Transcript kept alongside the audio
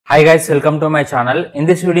Hi guys, welcome to my channel. In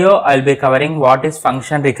this video, I will be covering what is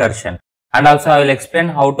function recursion, and also I will explain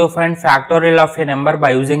how to find factorial of a number by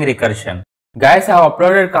using recursion. Guys, I have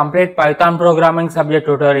uploaded complete Python programming subject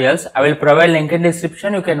tutorials. I will provide link in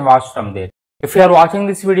description. You can watch from there. If you are watching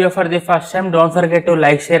this video for the first time, don't forget to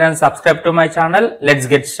like, share and subscribe to my channel. Let's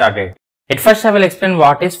get started. At first, I will explain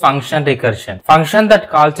what is function recursion. Function that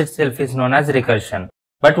calls itself is known as recursion.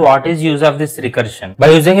 But what is use of this recursion?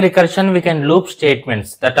 By using recursion, we can loop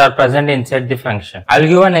statements that are present inside the function. I'll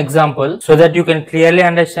give an example so that you can clearly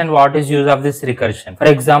understand what is use of this recursion. For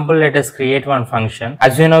example, let us create one function.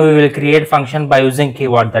 As you know, we will create function by using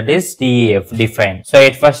keyword that is def, define. So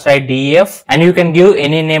at first write def and you can give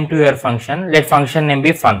any name to your function. Let function name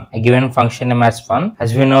be fun. I given function name as fun.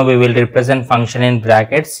 As we know, we will represent function in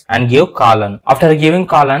brackets and give colon. After giving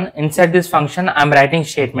colon, inside this function, I am writing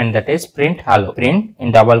statement that is print hello. Print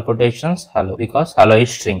in double quotations hello, because hello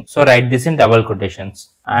is string. So write this in double quotations.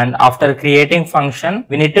 And after creating function,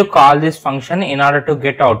 we need to call this function in order to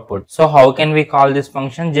get output. So how can we call this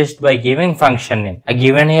function? Just by giving function name. I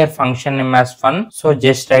given here function name as fun. So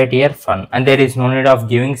just write here fun. And there is no need of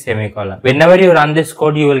giving semicolon. Whenever you run this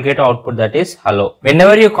code, you will get output that is hello.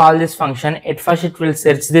 Whenever you call this function, at first it will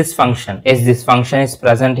search this function. Yes, this function is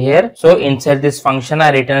present here. So inside this function,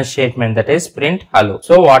 I written a statement that is print hello.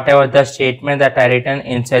 So whatever the statement that I written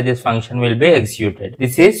inside this function will be executed.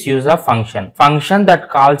 This is use of function. Function that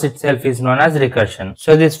calls itself is known as recursion.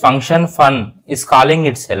 So this function fun is calling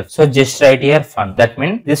itself. So just write here fun. That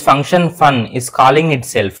means this function fun is calling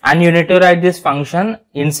itself, and you need to write this function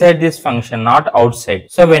inside this function, not outside.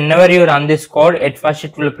 So whenever you run this code, at first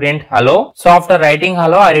it will print hello. So after writing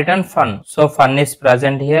hello, I return fun. So fun is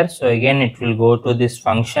present here. So again it will go to this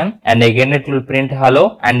function and again it will print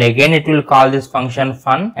hello, and again it will call this function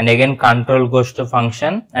fun, and again control goes to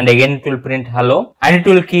function and again it will print hello, and it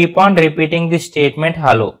will keep on repeating this statement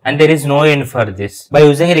hello, and there is no end for this. By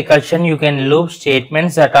using recursion, you can loop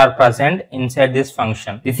statements that are present inside this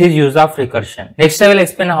function. This is use of recursion. Next, I will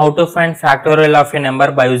explain how to find factorial of a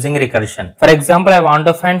number by using recursion. For example, I want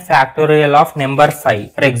to find factorial of number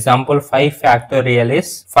 5. For example, 5 factorial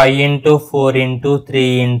is 5 into 4 into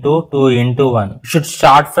 3 into 2 into 1. You should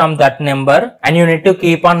start from that number and you need to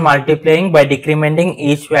keep on multiplying by decrementing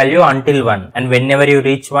each value until 1. And whenever you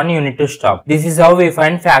reach 1, you need to stop. This is how we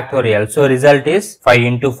find factorial. So result is 5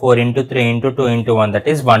 into 4 into 3 into 2 into 1, that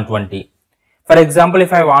is 120. For example,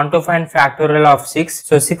 if I want to find factorial of 6,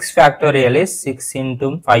 so 6 factorial is 6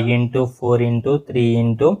 into 5 into 4 into 3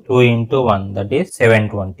 into 2 into 1, that is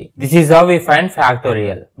 720. This is how we find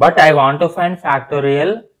factorial. But I want to find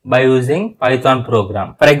factorial by using Python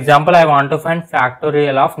program. For example, I want to find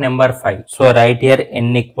factorial of number 5. So write here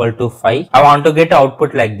n equal to 5. I want to get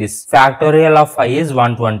output like this. Factorial of 5 is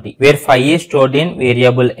 120, where 5 is stored in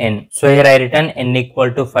variable n. So here I written n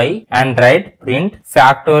equal to 5 and write print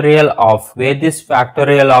factorial of, where this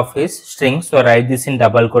factorial of is string. So write this in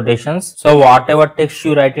double quotations. So whatever text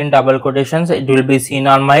you write in double quotations, it will be seen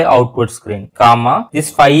on my output screen, comma. This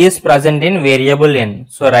 5 is present in variable n.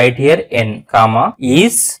 So write here n, comma,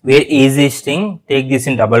 is, where is string, take this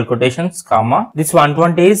in double quotations, comma. This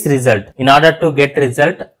 120 is result. In order to get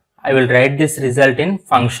result, I will write this result in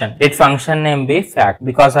function. Let function name be fact,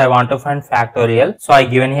 because I want to find factorial. So I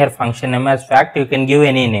given here function name as fact. You can give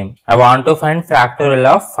any name. I want to find factorial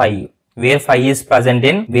of 5, where 5 is present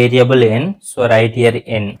in variable n. So write here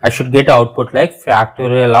n. I should get output like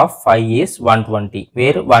factorial of 5 is 120,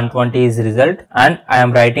 where 120 is result, and I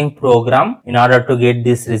am writing program in order to get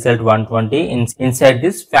this result 120 inside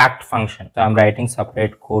this fact function. So I am writing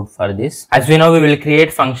separate code for this. As we know, we will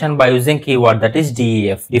create function by using keyword that is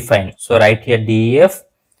def, define. So write here def.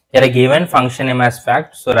 Here I given function name as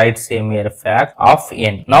fact, so write same here fact of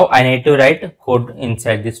n. Now I need to write code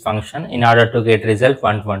inside this function in order to get result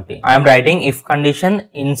 120. I am writing if condition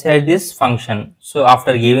inside this function. So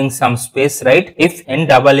after giving some space, write if n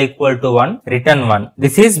double equal to 1, return 1.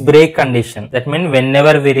 This is break condition. That means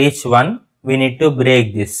whenever we reach 1, we need to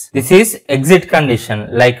break this. This is exit condition,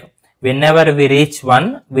 like whenever we reach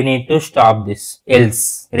 1, we need to stop this.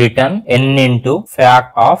 Else return n into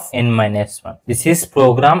fact of n minus 1. This is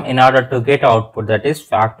program in order to get output, that is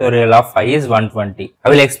factorial of 5 is 120. I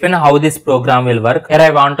will explain how this program will work. Here I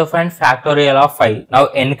want to find factorial of 5. Now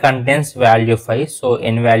n contains value 5. So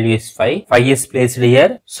n value is 5. 5 is placed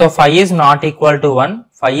here. So 5 is not equal to 1.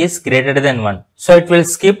 5 is greater than 1. So it will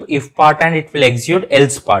skip if part and it will execute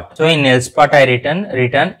else part. So in else part I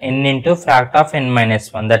return n into fact of n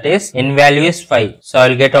minus 1, that is n value is 5. So I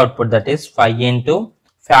will get output, that is 5 into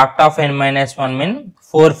fact of n minus 1 mean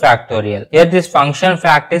 4 factorial. Here this function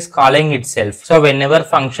fact is calling itself. So whenever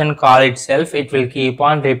function call itself, it will keep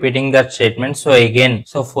on repeating that statement. So again,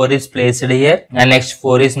 so 4 is placed here and next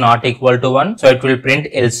 4 is not equal to 1. So it will print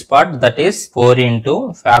else part, that is 4 into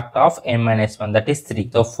fact of n minus 1, that is 3.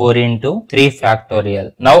 So 4 into 3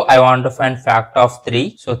 factorial. Now I want to find fact of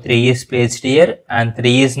 3. So 3 is placed here and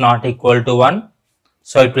 3 is not equal to 1.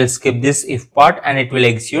 So it will skip this if part and it will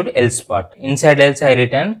execute else part. Inside else I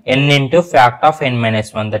written n into fact of n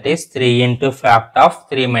minus 1, that is 3 into fact of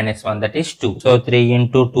 3 minus 1, that is 2. So 3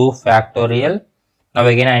 into 2 factorial. Now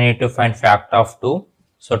again I need to find fact of 2.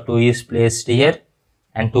 So 2 is placed here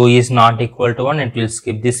and 2 is not equal to 1. It will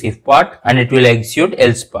skip this if part and it will execute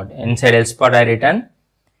else part. Inside else part I written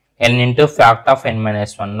n into fact of n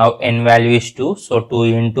minus 1. Now n value is 2. So 2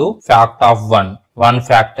 into fact of 1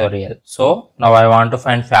 factorial. So now I want to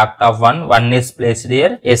find fact of 1. 1 is placed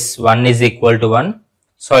here. Yes, 1 is equal to 1.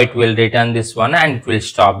 So it will return this one and it will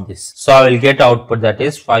stop this. So I will get output, that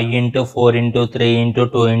is 5 into 4 into 3 into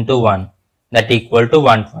 2 into 1, that equal to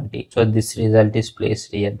 120. So this result is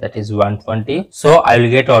placed here, that is 120. So I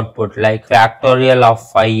will get output like factorial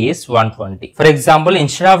of 5 is 120. For example,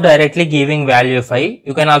 instead of directly giving value 5,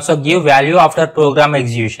 you can also give value after program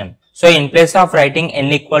execution. So in place of writing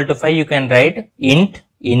n equal to 5, you can write int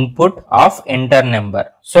input of enter number.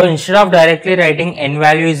 So instead of directly writing n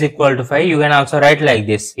value is equal to 5, you can also write like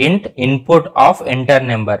this, int input of enter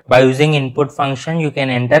number. By using input function, you can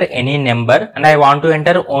enter any number and I want to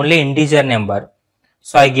enter only integer number.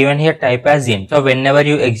 So I given here type as int. So whenever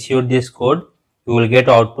you execute this code, you will get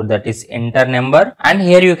output, that is enter number, and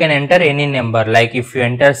here you can enter any number. Like if you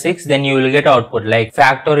enter 6, then you will get output like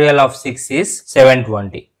factorial of 6 is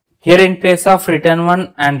 720. Here in place of return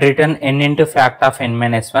 1 and return n into fact of n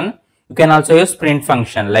minus 1, you can also use print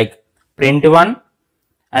function like print 1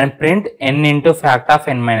 and print n into fact of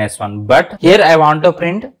n minus 1. But here I want to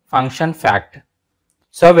print function fact.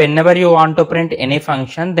 So whenever you want to print any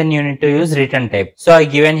function, then you need to use return type. So I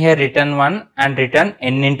given here return 1 and return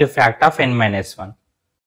n into fact of n minus 1.